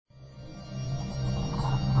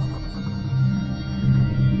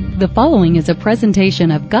The following is a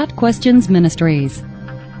presentation of Got Questions Ministries.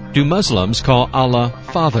 Do Muslims call Allah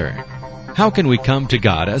Father? How can we come to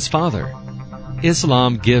God as Father?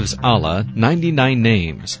 Islam gives Allah 99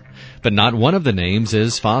 names, but not one of the names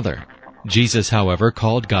is Father. Jesus, however,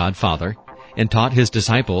 called God Father and taught his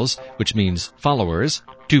disciples, which means followers,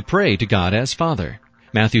 to pray to God as Father.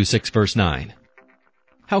 Matthew 6 verse 9.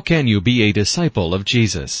 How can you be a disciple of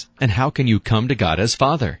Jesus, and how can you come to God as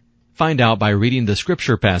Father? Find out by reading the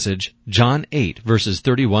scripture passage, John 8 verses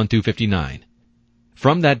 31 through 59.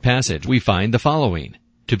 From that passage we find the following.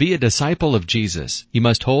 To be a disciple of Jesus, you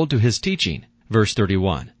must hold to his teaching, verse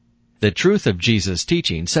 31. The truth of Jesus'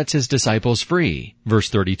 teaching sets his disciples free, verse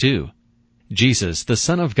 32. Jesus, the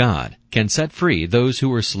Son of God, can set free those who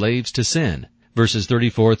were slaves to sin, verses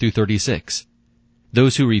 34 through 36.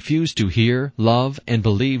 Those who refuse to hear, love, and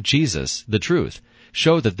believe Jesus, the truth,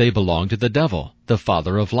 show that they belong to the devil, the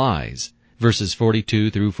father of lies, verses 42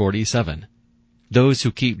 through 47. Those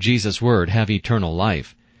who keep Jesus' word have eternal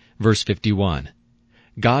life, verse 51.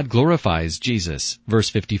 God glorifies Jesus, verse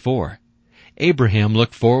 54. Abraham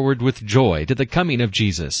looked forward with joy to the coming of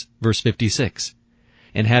Jesus, verse 56.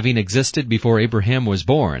 And having existed before Abraham was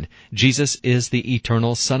born, Jesus is the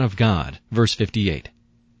eternal Son of God, verse 58.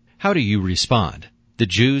 How do you respond? The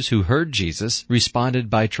Jews who heard Jesus responded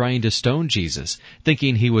by trying to stone Jesus,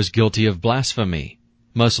 thinking he was guilty of blasphemy.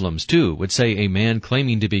 Muslims, too, would say a man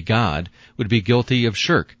claiming to be God would be guilty of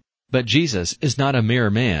shirk. But Jesus is not a mere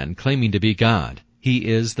man claiming to be God. He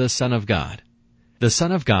is the Son of God. The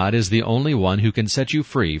Son of God is the only one who can set you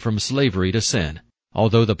free from slavery to sin.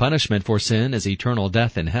 Although the punishment for sin is eternal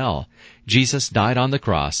death in hell, Jesus died on the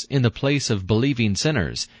cross in the place of believing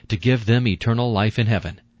sinners to give them eternal life in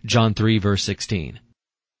heaven. John 3 verse 16.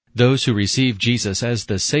 Those who receive Jesus as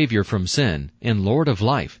the Savior from sin and Lord of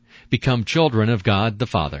life become children of God the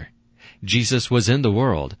Father. Jesus was in the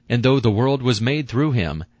world, and though the world was made through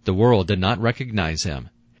him, the world did not recognize him.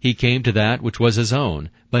 He came to that which was his own,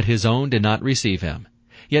 but his own did not receive him.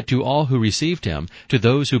 Yet to all who received him, to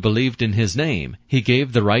those who believed in his name, he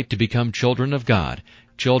gave the right to become children of God,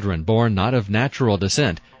 children born not of natural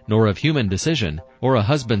descent, nor of human decision, or a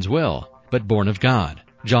husband's will, but born of God.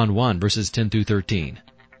 John 1 verses 10 through 13.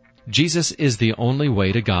 Jesus is the only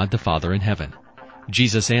way to God the Father in heaven.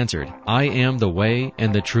 Jesus answered, I am the way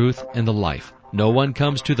and the truth and the life. No one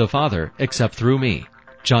comes to the Father except through me.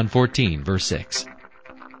 John 14 verse 6.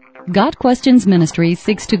 Got Questions Ministry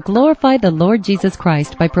seeks to glorify the Lord Jesus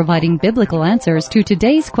Christ by providing biblical answers to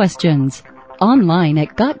today's questions. Online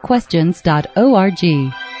at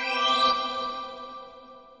GotQuestions.org.